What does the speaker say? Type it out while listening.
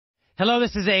Hello,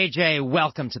 this is AJ.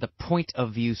 Welcome to the Point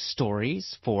of View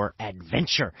Stories for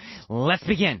Adventure. Let's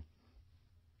begin.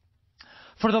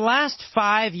 For the last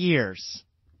 5 years,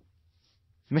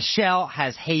 Michelle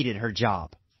has hated her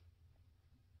job.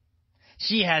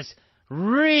 She has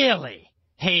really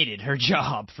hated her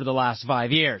job for the last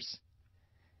 5 years.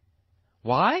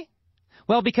 Why?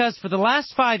 Well, because for the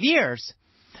last 5 years,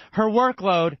 her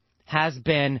workload has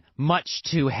been much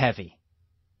too heavy.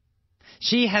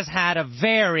 She has had a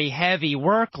very heavy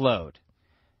workload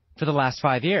for the last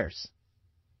 5 years.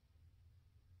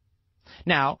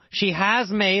 Now, she has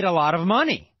made a lot of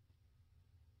money.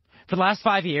 For the last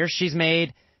 5 years, she's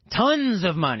made tons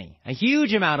of money, a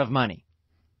huge amount of money.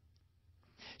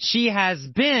 She has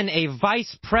been a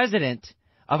vice president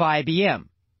of IBM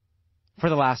for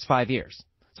the last 5 years.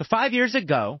 So 5 years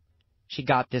ago, she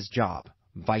got this job,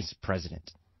 vice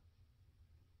president.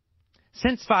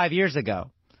 Since 5 years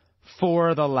ago,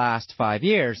 for the last 5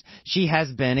 years, she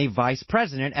has been a vice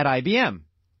president at IBM.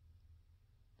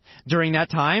 During that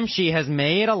time, she has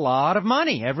made a lot of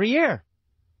money every year.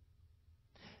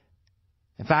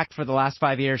 In fact, for the last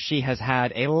 5 years, she has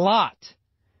had a lot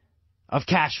of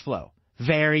cash flow,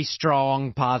 very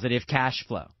strong, positive cash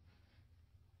flow.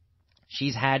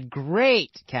 She's had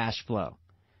great cash flow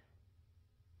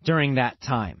during that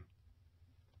time.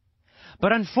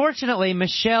 But unfortunately,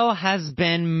 Michelle has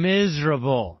been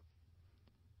miserable.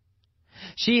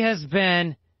 She has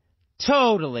been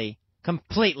totally,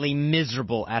 completely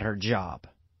miserable at her job.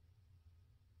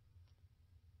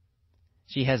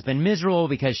 She has been miserable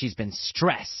because she's been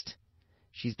stressed.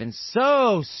 She's been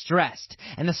so stressed,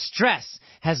 and the stress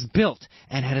has built,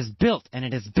 and it has built, and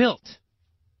it has built.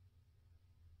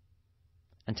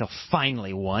 Until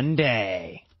finally one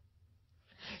day,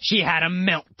 she had a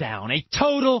meltdown, a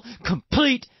total,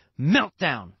 complete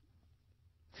meltdown.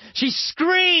 She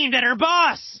screamed at her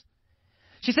boss.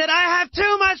 She said, "I have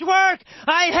too much work.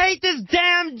 I hate this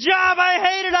damn job. I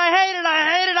hate it. I hate it. I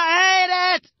hate it. I hate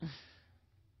it."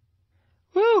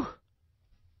 Whew.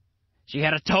 She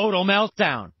had a total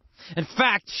meltdown. In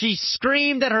fact, she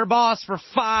screamed at her boss for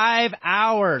 5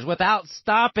 hours without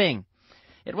stopping.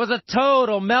 It was a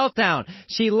total meltdown.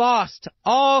 She lost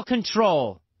all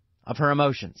control of her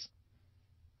emotions.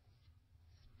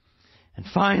 And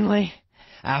finally,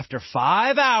 after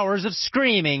 5 hours of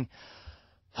screaming,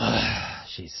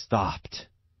 she stopped.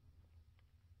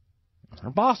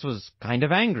 Her boss was kind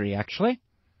of angry, actually.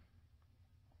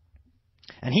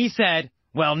 And he said,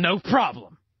 "Well, no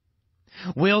problem.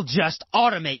 We'll just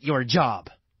automate your job."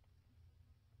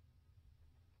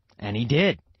 And he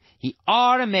did. He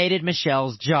automated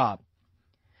Michelle's job.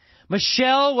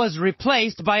 Michelle was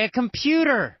replaced by a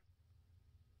computer.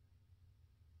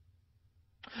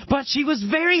 But she was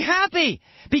very happy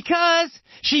because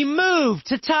she moved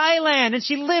to Thailand and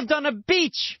she lived on a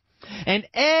beach. And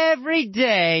every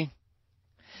day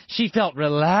she felt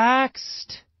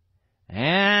relaxed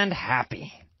and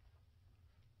happy.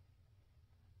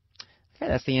 Okay,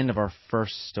 that's the end of our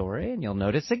first story. And you'll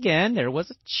notice again there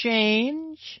was a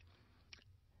change.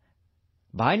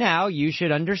 By now you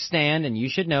should understand and you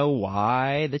should know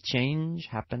why the change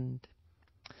happened.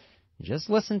 Just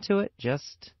listen to it.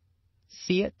 Just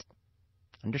see it,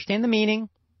 understand the meaning,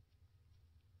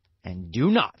 and do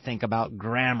not think about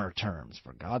grammar terms.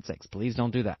 For God's sakes, please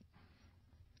don't do that.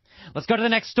 Let's go to the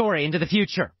next story, into the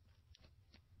future.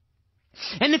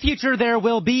 In the future, there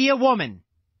will be a woman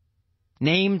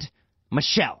named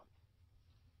Michelle.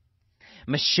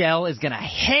 Michelle is going to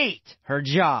hate her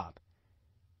job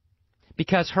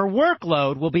because her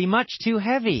workload will be much too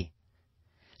heavy.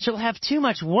 She'll have too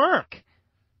much work.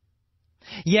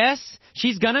 Yes,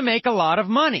 she's going to make a lot of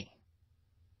money.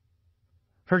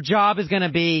 Her job is going to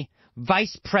be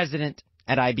vice president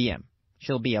at IBM.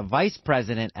 She'll be a vice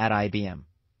president at IBM.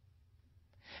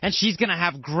 And she's going to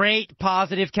have great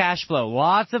positive cash flow,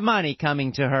 lots of money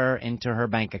coming to her into her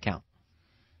bank account.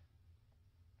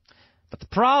 But the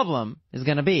problem is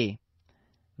going to be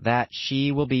that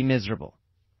she will be miserable.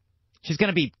 She's going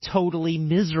to be totally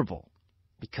miserable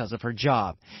because of her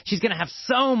job. She's going to have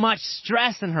so much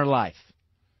stress in her life.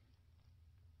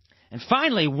 And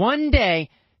finally, one day,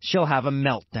 she'll have a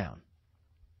meltdown.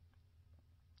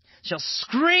 She'll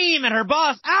scream at her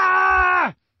boss,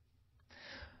 "Ah!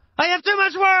 I have too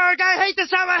much work! I hate this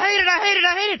job! I hate it! I hate it!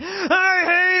 I hate it! I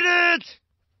hate it!"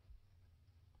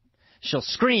 She'll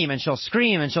scream and she'll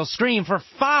scream and she'll scream for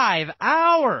 5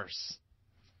 hours.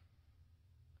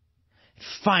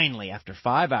 Finally, after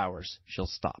 5 hours, she'll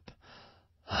stop.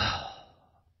 Now,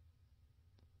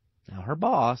 her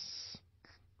boss,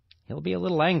 he'll be a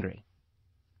little angry.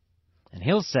 And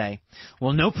he'll say,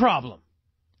 "Well, no problem.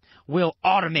 We'll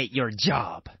automate your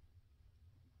job."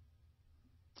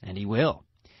 And he will.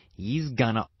 He's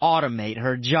gonna automate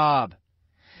her job.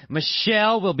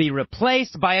 Michelle will be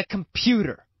replaced by a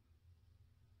computer.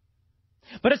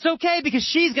 But it's okay because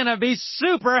she's gonna be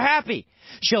super happy.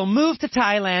 She'll move to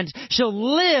Thailand.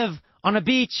 She'll live on a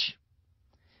beach.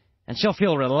 And she'll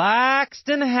feel relaxed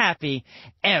and happy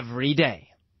every day.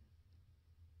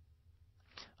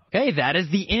 Okay, that is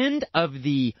the end of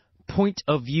the point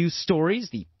of view stories,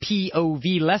 the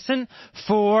POV lesson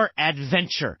for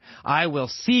adventure. I will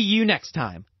see you next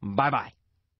time. Bye-bye.